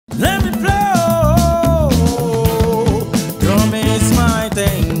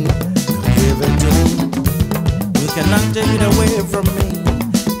can't take it away from me.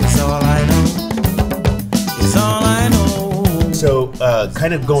 It's all I know. It's all I know. So,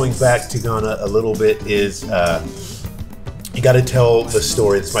 kind of going back to Ghana a little bit is, you got to tell the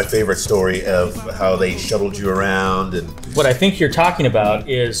story. It's my favorite story of how they shuttled you around. And what I think you're talking about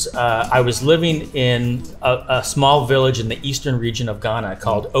is I was living in a small village in the eastern region of Ghana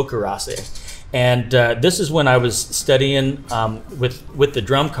called Okarase. And this is when I was studying with the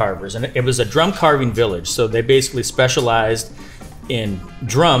drum carvers. And it was a drum carving village. So they basically specialized in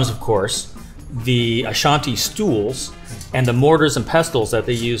drums, of course, the Ashanti stools, and the mortars and pestles that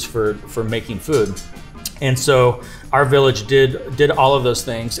they use for making food. And so our village did all of those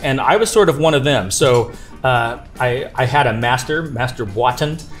things, and I was sort of one of them. So I had a master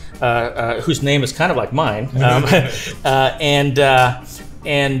Boynton, whose name is kind of like mine,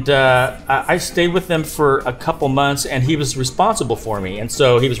 and I stayed with them for a couple months, and he was responsible for me. And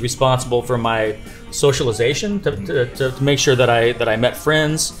so he was responsible for my socialization, to make sure that I met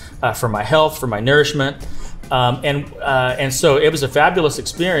friends, for my health, for my nourishment. And so it was a fabulous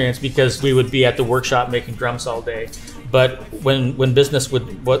experience because we would be at the workshop making drums all day. But when business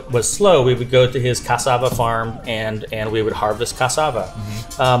was slow, we would go to his cassava farm and we would harvest cassava.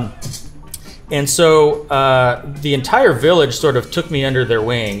 And so the entire village sort of took me under their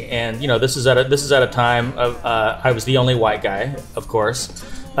wing. And you know, this is at a time of I was the only white guy, of course.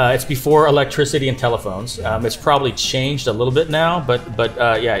 It's before electricity and telephones. It's probably changed a little bit now,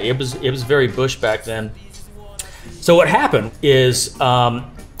 but yeah, it was very bush back then. So what happened is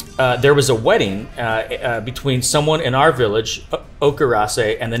there was a wedding between someone in our village,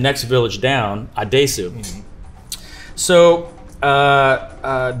 Okarase, and the next village down, Adesu. So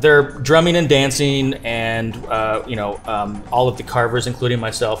they're drumming and dancing, and all of the carvers, including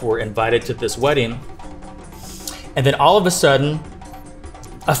myself, were invited to this wedding. And then all of a sudden,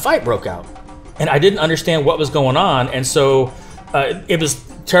 a fight broke out, and I didn't understand what was going on, and so it was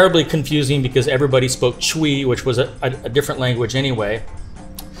terribly confusing because everybody spoke Chui, which was a different language anyway.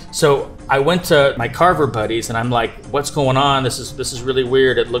 So I went to my carver buddies and I'm like, "What's going on? This is really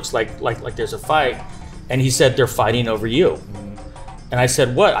weird. It looks like there's a fight." And he said, "They're fighting over you." And I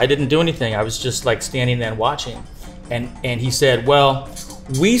said, "What? I didn't do anything. I was just like standing there and watching." And he said, "Well,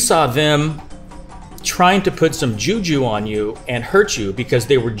 we saw them trying to put some juju on you and hurt you because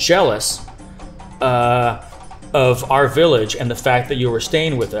they were jealous of our village and the fact that you were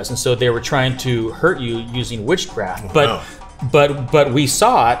staying with us, and so they were trying to hurt you using witchcraft." Wow. But we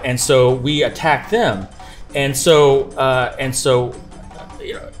saw it, and so we attacked them, and so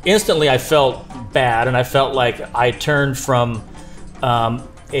instantly I felt bad, and I felt like I turned from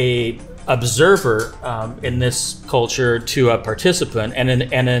a observer in this culture to a participant,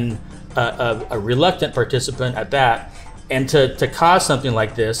 and a reluctant participant at that. And to cause something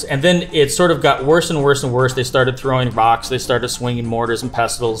like this, and then it sort of got worse and worse and worse. They started throwing rocks, they started swinging mortars and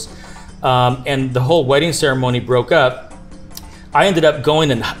pestles, and the whole wedding ceremony broke up. I ended up going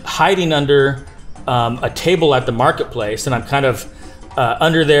and hiding under a table at the marketplace, and I'm kind of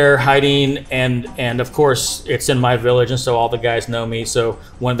under there hiding, and of course it's in my village, and so all the guys know me. So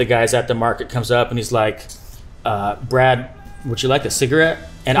one of the guys at the market comes up and he's like, "Brad, would you like a cigarette?"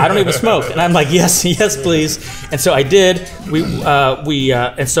 And I don't even smoke, and I'm like, yes, please. And so I did.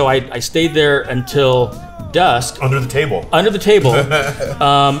 And so I stayed there until dusk. Under the table. Under the table.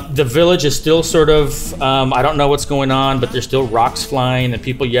 The village is still sort of, I don't know what's going on, but there's still rocks flying and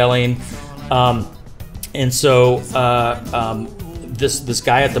people yelling. And so this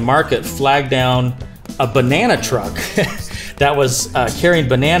guy at the market flagged down a banana truck that was carrying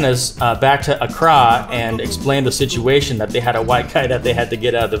bananas back to Accra, and explained the situation, that they had a white guy that they had to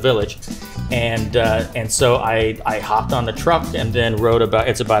get out of the village. And so I hopped on the truck and then rode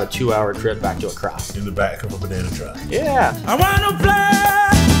it's about a 2-hour trip back to Accra. In the back of a banana truck. Yeah. I want to play,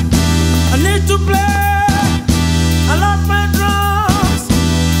 I need to play, I love my drums,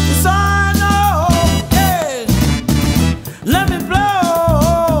 it's all I know, hey, let me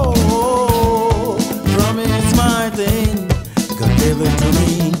blow, drum is my thing, God gave it to me,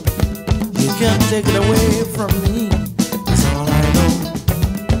 you can't take it away from me.